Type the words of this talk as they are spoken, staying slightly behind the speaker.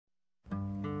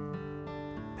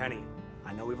Penny,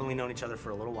 I know we've only known each other for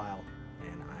a little while,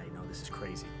 and I know this is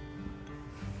crazy,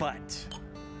 but...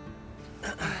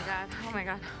 Oh my God, oh my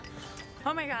God,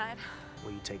 oh my God.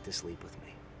 Will you take this leap with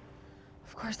me?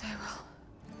 Of course I will.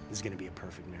 This is gonna be a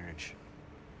perfect marriage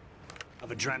of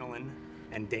adrenaline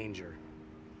and danger.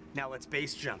 Now let's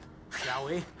base jump, shall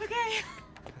we? Okay.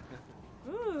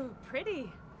 Ooh,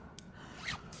 pretty.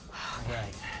 All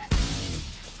right.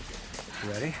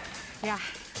 You ready? Yeah.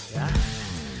 Yeah?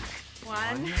 1, 2.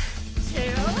 I'm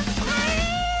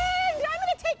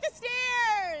gonna take the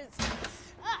stairs!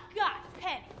 Oh, God,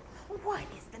 Penny. What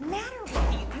is the matter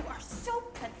with you? You are so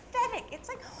pathetic. It's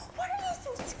like, what are you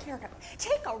so scared of?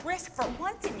 Take a risk for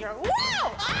once in your life.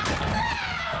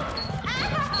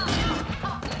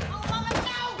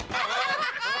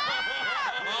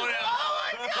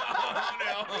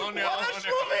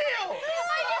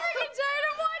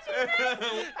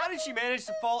 How did she manage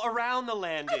to fall around the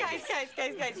landing?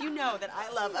 Guys, you know that I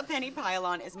love a penny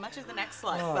pylon as much as the next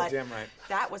slut, Oh, but damn right.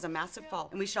 that was a massive fall,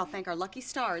 and we shall thank our lucky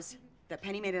stars that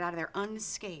Penny made it out of there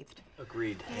unscathed.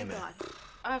 Agreed. Thank God.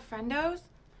 Friendos,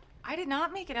 I did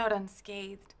not make it out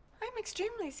unscathed. I'm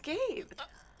extremely scathed.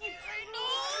 Even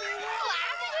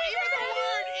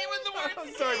the word.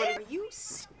 I'm sorry, but Are you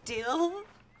still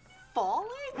falling?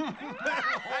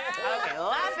 Okay,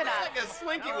 laugh it up. like a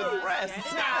slinky with breasts.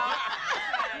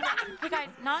 Hey guys,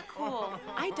 not cool.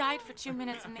 I died for 2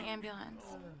 minutes in the ambulance.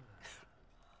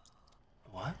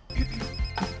 What?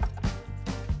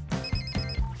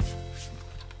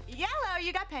 Yellow,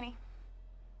 you got Penny.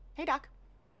 Hey, Doc.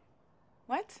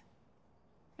 What?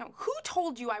 No, who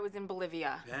told you I was in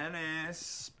Bolivia?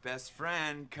 Dennis, best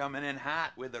friend, coming in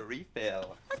hot with a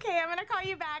refill. Okay, I'm gonna call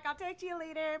you back. I'll talk to you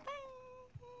later.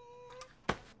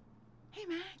 Bye. Hey,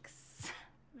 Max.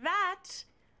 That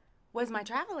was my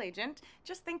travel agent.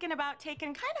 Just thinking about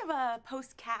taking kind of a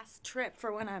post-cast trip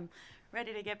for when I'm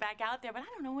ready to get back out there, but I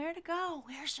don't know where to go.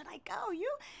 Where should I go? You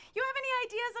have any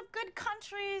ideas of good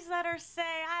countries that are,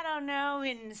 say, I don't know,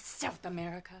 in South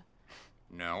America?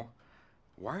 No.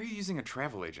 Why are you using a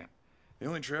travel agent? The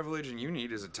only travel agent you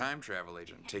need is a time travel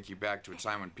agent. Take you back to a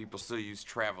time when people still use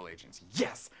travel agents.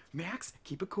 Yes! Max,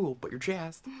 keep it cool, but you're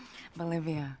jazzed.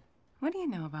 Bolivia. What do you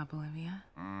know about Bolivia?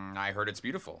 I heard it's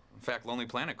beautiful. In fact, Lonely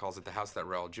Planet calls it the house that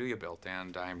Raul Julia built,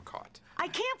 and I'm caught. I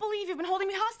can't believe you've been holding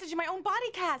me hostage in my own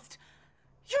body cast.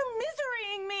 You're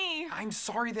miserying me. I'm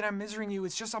sorry that I'm misering you.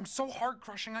 It's just I'm so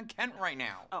hard-crushing on Kent right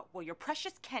now. Oh, well, your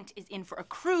precious Kent is in for a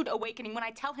crude awakening when I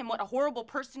tell him what a horrible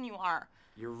person you are.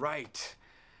 You're right.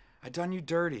 I done you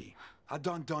dirty. I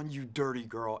done you dirty,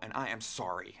 girl, and I am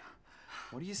sorry.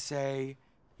 What do you say?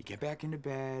 You get back into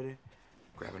bed,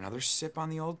 grab another sip on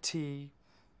the old tea.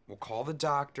 We'll call the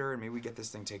doctor, and maybe we get this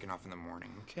thing taken off in the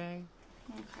morning, okay?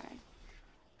 Okay.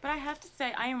 But I have to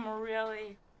say, I am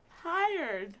really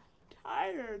tired.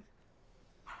 I'm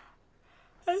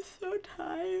so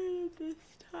tired.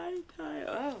 Tired.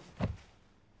 Oh.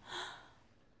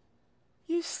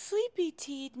 You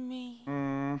sleepy-teed me.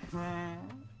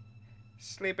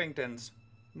 Sleepingtons.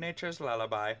 Nature's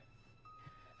lullaby.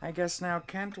 I guess now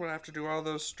Kent will have to do all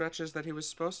those stretches that he was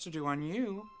supposed to do on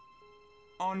you.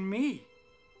 On me.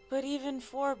 But even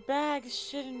 4 bags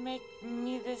shouldn't make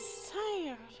me this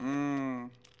tired.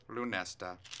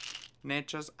 Lunesta.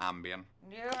 Nature's ambient.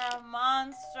 You're a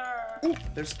monster. Ooh,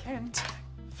 there's Kent.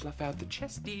 Fluff out the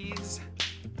chesties.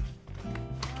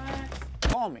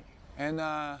 Call me and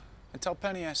tell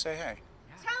Penny I say hey.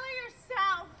 Tell her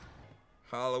yourself.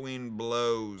 Halloween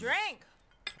blows. Drink.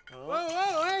 Whoa,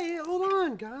 hey, hold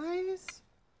on, guys.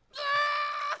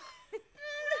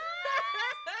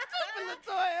 In the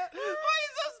toilet. Why are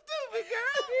you so stupid,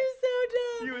 girl? You're so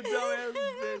dumb. You a dumbass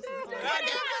bitch.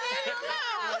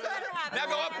 Now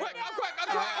go up quick, up quick.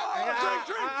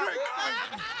 Drink.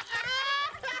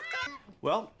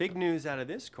 Well, big news out of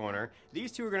this corner.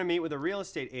 These two are gonna meet with a real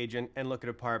estate agent and look at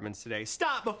apartments today.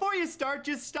 Stop! Before you start,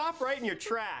 just stop right in your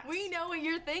tracks. We know what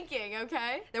you're thinking,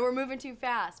 okay? That we're moving too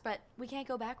fast, but we can't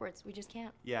go backwards. We just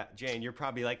can't. Yeah, Jane, you're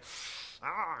probably like,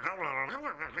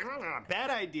 bad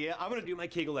idea. I'm gonna do my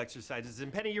Kegel exercises.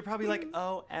 And Penny, you're probably like,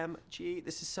 OMG,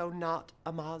 this is so not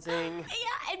amazing.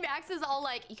 Yeah, and Max is all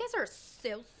like, you guys are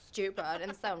so stupid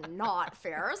and so not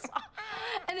fierce.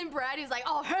 And then Brady's like,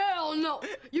 oh, hell no.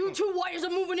 You two whites are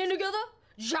moving in together?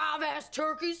 Jive-ass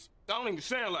turkeys. Don't even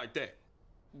sound like that.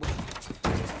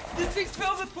 This thing's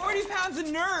filled with 40 pounds of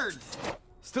nerds.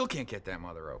 Still can't get that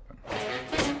mother open.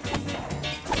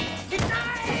 Good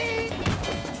night!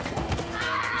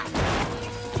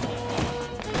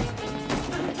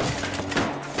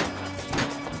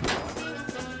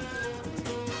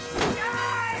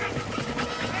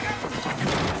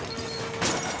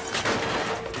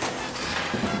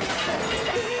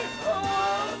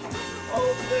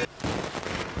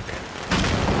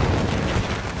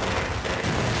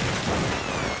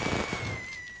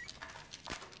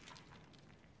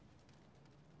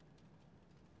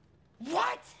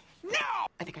 What? No!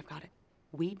 I think I've got it.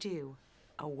 We do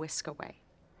a whisk away.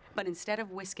 But instead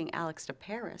of whisking Alex to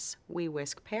Paris, we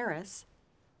whisk Paris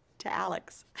to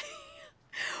Alex.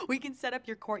 We can set up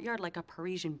your courtyard like a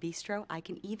Parisian bistro. I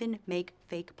can even make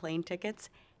fake plane tickets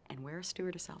and wear a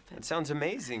stewardess outfit. That sounds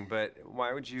amazing, but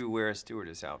why would you wear a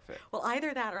stewardess outfit? Well,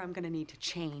 either that or I'm gonna need to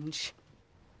change.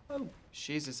 Oh,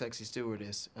 she's a sexy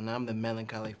stewardess, and I'm the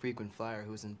melancholy frequent flyer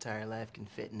whose entire life can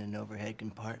fit in an overhead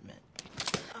compartment.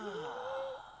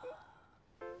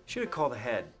 Should have called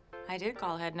ahead. I did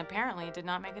call ahead, and apparently it did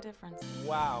not make a difference.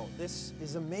 Wow, this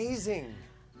is amazing.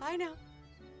 I know.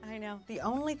 I know. The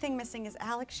only thing missing is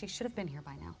Alex. She should have been here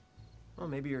by now. Well,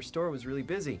 maybe your store was really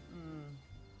busy.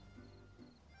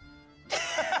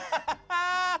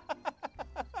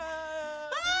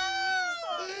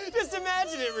 Just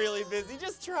imagine it really busy.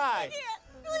 Just try. I can't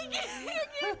do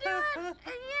it. I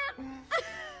can't.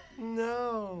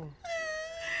 No.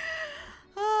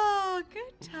 Oh,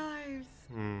 good times.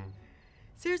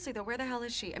 Seriously, though, where the hell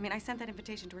is she? I mean, I sent that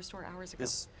invitation to her store hours ago.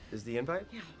 This is the invite?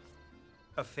 Yeah.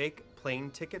 A fake plane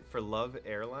ticket for Love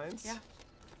Airlines? Yeah.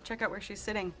 Check out where she's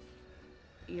sitting.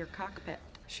 Your cockpit.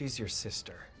 She's your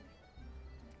sister.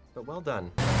 But well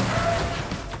done.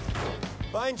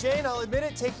 Fine, Jane, I'll admit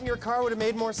it, taking your car would have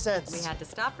made more sense. We had to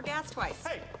stop for gas twice.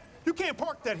 Hey, you can't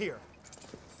park that here.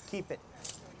 Keep it.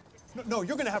 No,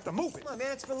 you're gonna have to move it. Come on,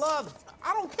 man, it's for Love.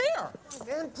 I don't care. Oh,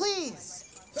 man, please.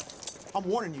 I'm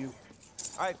warning you.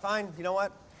 All right, fine. You know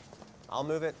what? I'll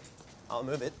move it. I'll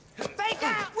move it. Fake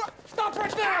out! Stop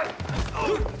right there!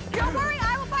 Don't worry,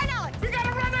 I will find Alex. We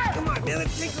gotta run it! Come on, man, it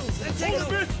tickles. It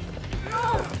tickles.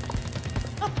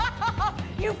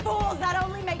 You fools, that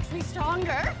only makes me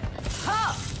stronger.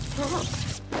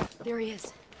 There he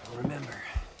is. Remember,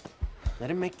 let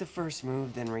him make the first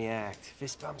move, then react.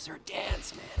 Fist bumps are a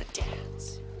dance, man, a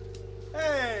dance.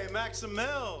 Hey, Maxim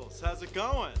Mills. How's it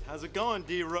going? How's it going,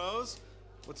 D. Rose?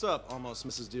 What's up, almost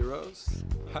Mrs. D. Rose?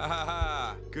 Ha ha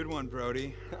ha. Good one,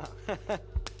 Brody.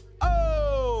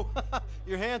 Oh!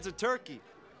 Your hands are turkey.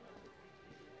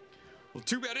 Well,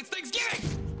 too bad it's Thanksgiving!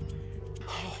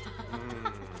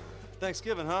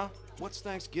 Thanksgiving, huh? What's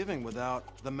Thanksgiving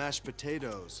without the mashed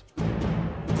potatoes?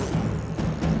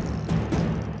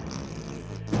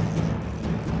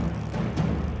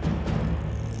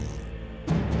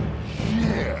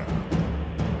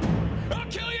 I'll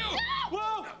kill you!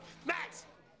 Whoa! Max!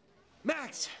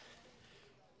 Max!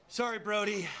 Sorry,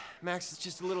 Brody. Max is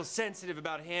just a little sensitive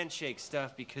about handshake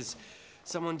stuff because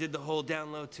someone did the whole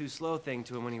down low too slow thing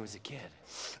to him when he was a kid.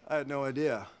 I had no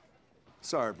idea.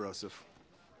 Sorry, Broseph.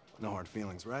 No hard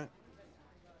feelings, right?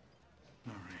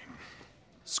 All right.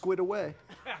 Squid away.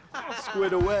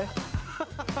 Squid away.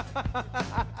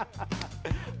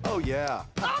 Oh, yeah.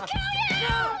 I'll kill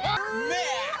you!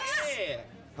 Max!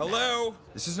 Hello?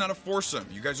 This is not a foursome.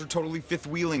 You guys are totally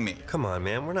fifth-wheeling me. Come on,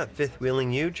 man. We're not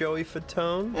fifth-wheeling you, Joey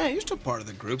Fatone. Yeah, you're still part of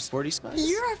the group, Sporty Spice.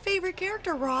 You're our favorite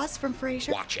character, Ross from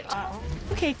Frasier. Watch it.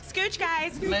 Okay, scooch,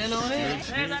 guys. Man on it.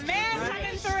 There's a man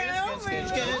coming through.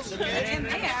 In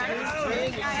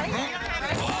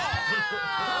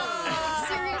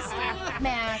Seriously,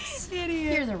 Max.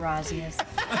 Idiot. You're the rosiest.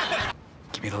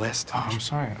 Give me the list. Oh, I'm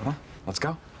sorry. Well, let's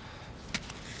go.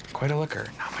 Quite a looker.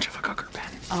 Not much of a cooker, Ben.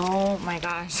 Oh my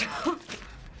gosh.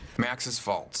 Max's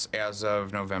faults as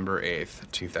of November 8th,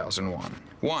 2001.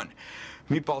 1.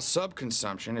 Meatball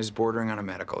subconsumption is bordering on a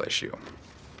medical issue.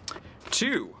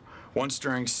 2. Once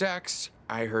during sex,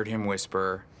 I heard him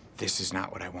whisper, "This is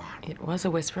not what I want." It was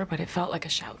a whisper, but it felt like a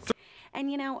shout.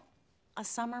 And you know, a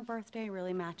summer birthday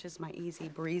really matches my easy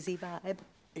breezy vibe.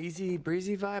 Easy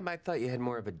breezy vibe? I thought you had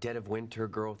more of a dead of winter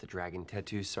girl with a dragon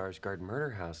tattoo, Sarsgaard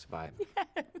murder house vibe.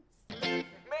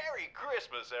 Merry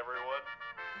Christmas, everyone.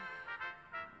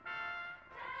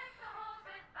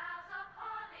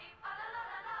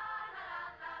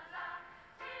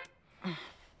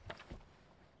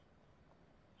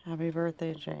 Happy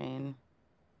birthday, Jane.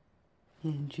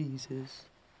 And Jesus.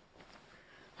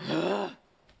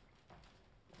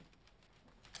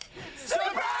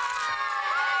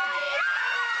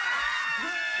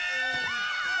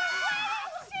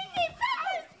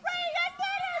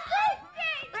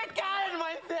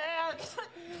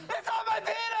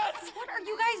 What are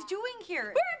you guys doing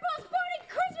here? We're postponing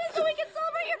Christmas so we can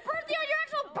celebrate your birthday on your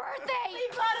actual birthday! We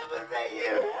thought it would make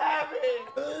you happy!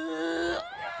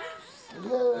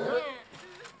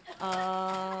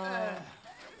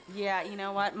 Yeah, you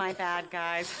know what? My bad,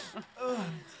 guys.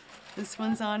 This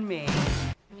one's on me.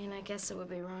 I mean, I guess it would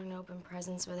be wrong to open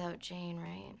presents without Jane,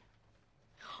 right?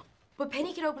 But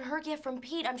Penny can open her gift from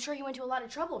Pete. I'm sure he went to a lot of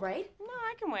trouble, right? No,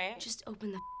 I can wait. Just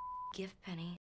open the gift, Penny.